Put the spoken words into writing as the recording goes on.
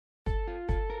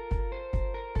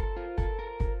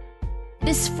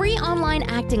This free online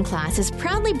acting class is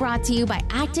proudly brought to you by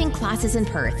Acting Classes in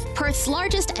Perth, Perth's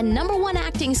largest and #1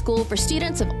 acting school for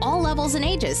students of all levels and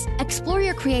ages. Explore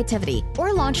your creativity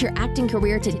or launch your acting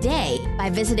career today by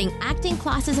visiting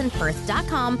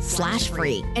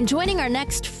actingclassesinperth.com/free and joining our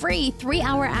next free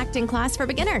 3-hour acting class for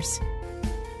beginners.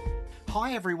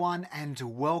 Hi everyone and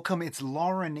welcome. It's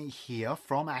Lauren here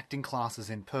from Acting Classes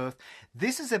in Perth.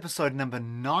 This is episode number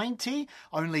 90,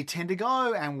 only 10 to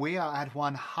go, and we are at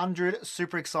 100.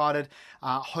 Super excited.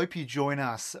 Hope you join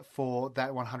us for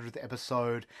that 100th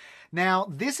episode. Now,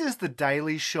 this is the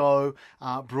daily show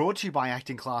brought to you by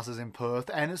Acting Classes in Perth,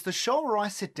 and it's the show where I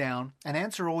sit down and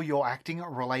answer all your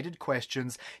acting-related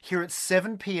questions here at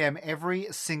 7 p.m. every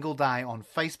single day on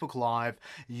Facebook Live,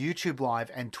 YouTube Live,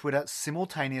 and Twitter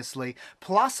simultaneously,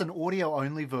 plus an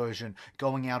audio-only version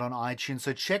going out on iTunes.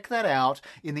 So check that out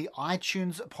in the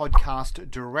iTunes podcast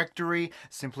directory.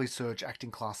 Simply search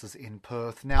Acting Classes in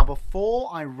Perth. Now, before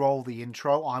I roll the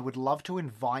intro, I would love to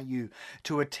invite you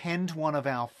to attend one of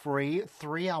our free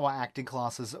 3-hour acting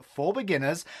classes for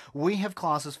beginners. We have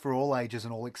classes for all ages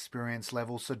and all experience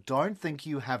levels, so don't think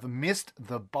you have missed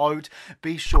the boat.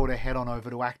 Be sure to head on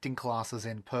over to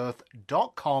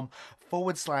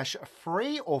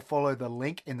actingclassesinperth.com/free or follow the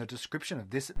link in the description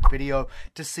of this video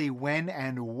to see when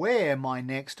and where my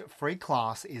next free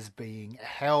class is being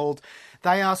held.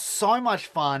 They are so much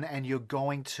fun and you're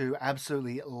going to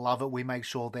absolutely love it. We make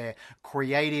sure they're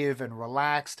creative and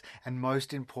relaxed and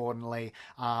most importantly,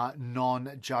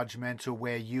 non-judgmental,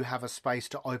 where you have a space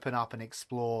to open up and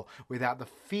explore without the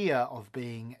fear of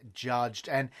being judged.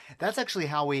 And that's actually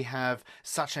how we have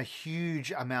such a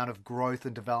huge amount of growth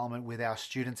and development with our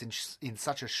students in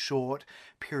such a short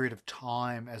period of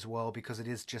time as well, because it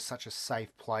is just such a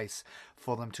safe place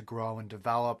for them to grow and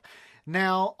develop.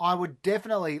 Now, I would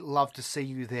definitely love to see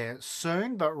you there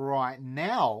soon, but right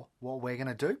now, what we're going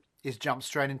to do is jump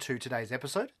straight into today's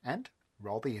episode and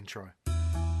roll the intro.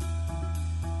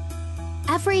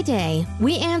 Every day,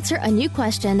 we answer a new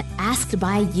question asked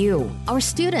by you, our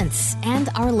students, and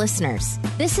our listeners.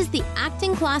 This is the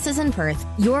Acting Classes in Perth,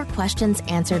 Your Questions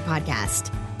Answered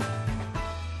podcast.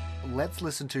 Let's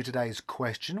listen to today's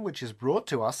question, which is brought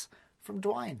to us from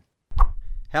Dwayne.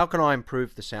 How can I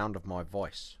improve the sound of my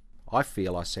voice? I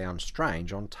feel I sound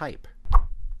strange on tape.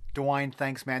 Dwayne,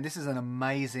 thanks, man. This is an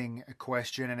amazing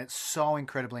question, and it's so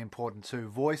incredibly important too.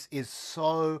 Voice is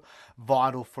so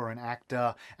vital for an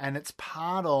actor, and it's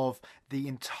part of the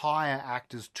entire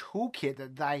actor's toolkit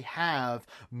that they have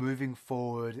moving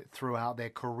forward throughout their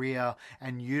career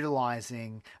and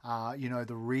utilizing, the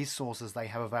resources they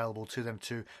have available to them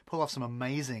to pull off some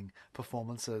amazing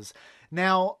performances.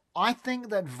 Now, I think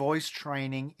that voice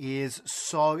training is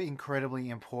so incredibly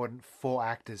important for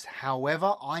actors.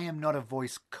 However, I am not a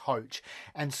voice coach,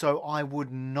 and so I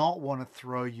would not want to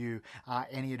throw you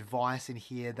any advice in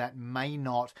here that may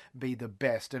not be the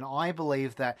best. And I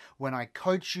believe that when I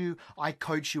coach you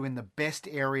in the best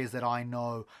areas that I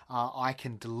know I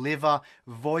can deliver.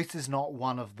 Voice is not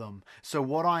one of them. So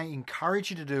what I encourage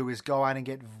you to do is go out and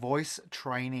get voice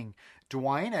training,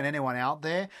 Dwayne, and anyone out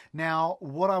there. Now,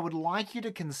 what I would like you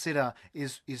to consider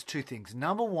is two things.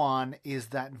 Number one is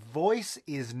that voice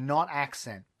is not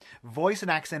accent. Voice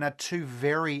and accent are two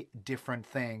very different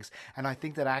things, and I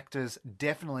think that actors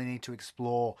definitely need to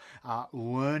explore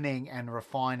learning and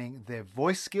refining their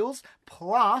voice skills,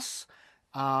 plus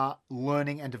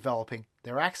learning and developing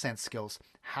their accent skills.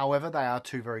 However, they are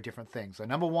two very different things. So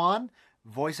number one,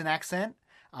 voice and accent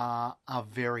are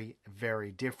very, very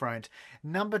different.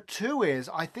 Number two is,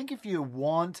 I think if you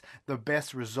want the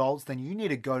best results, then you need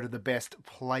to go to the best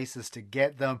places to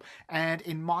get them. And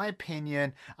in my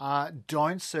opinion,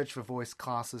 don't search for voice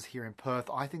classes here in Perth.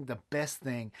 I think the best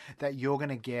thing that you're going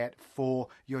to get for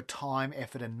your time,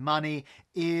 effort, and money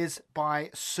is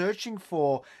by searching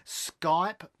for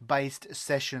Skype-based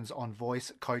sessions on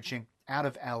voice coaching out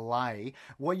of LA.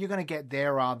 What you're going to get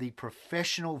there are the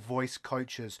professional voice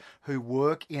coaches who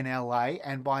work in LA,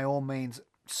 and by all means,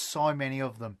 so many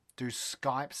of them do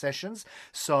Skype sessions.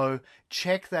 So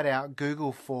check that out.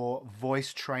 Google for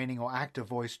voice training or actor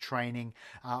voice training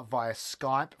via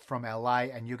Skype from LA,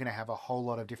 and you're going to have a whole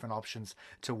lot of different options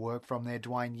to work from there,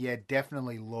 Dwayne. Yeah,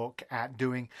 definitely look at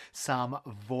doing some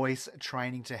voice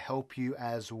training to help you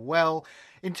as well.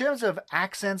 In terms of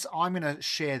accents, I'm going to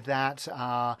share that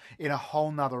in a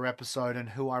whole nother episode, and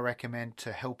who I recommend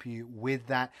to help you with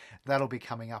that. That'll be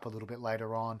coming up a little bit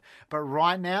later on. But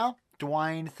right now,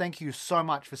 Dwayne, thank you so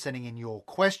much for sending in your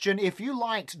question. If you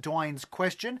liked Dwayne's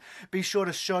question, be sure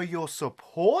to show your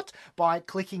support by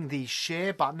clicking the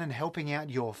share button and helping out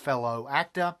your fellow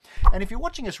actor. And if you're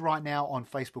watching us right now on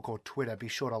Facebook or Twitter, be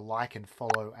sure to like and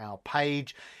follow our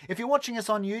page. If you're watching us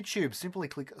on YouTube, simply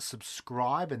click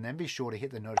subscribe and then be sure to hit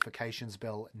the notifications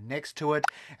bell next to it.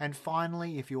 And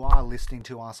finally, if you are listening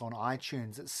to us on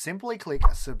iTunes, simply click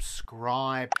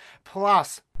subscribe.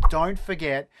 Plus, don't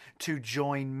forget to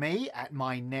join me at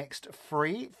my next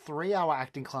free 3-hour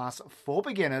acting class for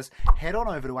beginners. Head on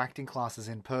over to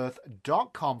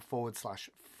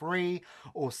actingclassesinperth.com/free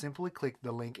or simply click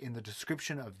the link in the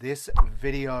description of this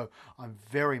video. I'm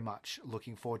very much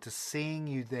looking forward to seeing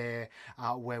you there,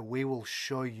 where we will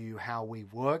show you how we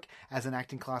work as an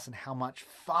acting class and how much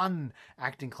fun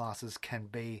acting classes can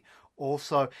be.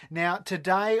 Also, now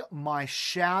today my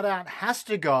shout out has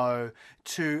to go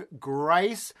to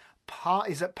Grace.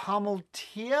 Is it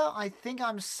Parmentier? I think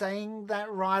I'm saying that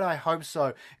right. I hope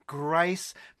so.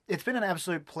 Grace, it's been an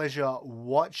absolute pleasure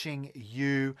watching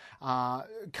you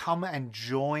come and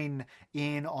join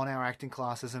in on our acting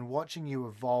classes and watching you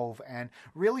evolve and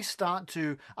really start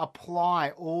to apply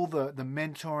all the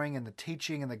mentoring and the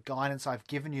teaching and the guidance I've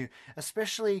given you,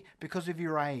 especially because of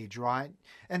your age, right?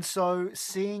 And so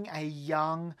seeing a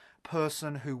young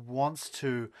person who wants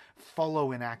to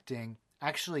follow in acting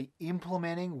actually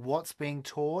implementing what's being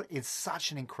taught is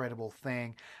such an incredible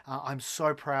thing. I'm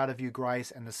so proud of you, Grace,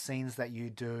 and the scenes that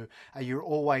you do. You're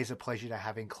always a pleasure to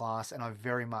have in class, and I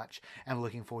very much am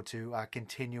looking forward to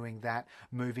continuing that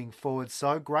moving forward.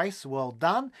 So, Grace, well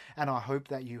done, and I hope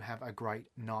that you have a great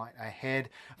night ahead.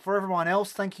 For everyone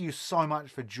else, thank you so much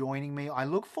for joining me. I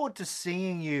look forward to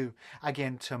seeing you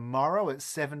again tomorrow at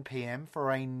 7 p.m.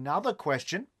 for another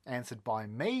question answered by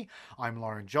me. I'm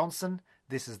Lauren Johnson.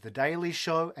 This is The Daily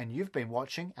Show, and you've been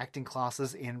watching Acting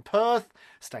Classes in Perth.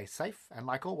 Stay safe, and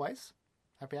like always,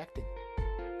 happy acting.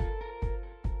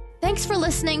 Thanks for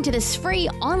listening to this free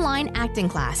online acting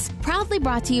class, proudly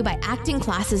brought to you by Acting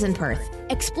Classes in Perth.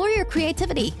 Explore your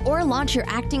creativity or launch your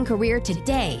acting career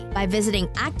today by visiting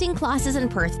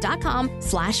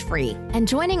actingclassesinperth.com/free and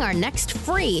joining our next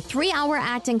free 3-hour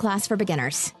acting class for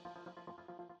beginners.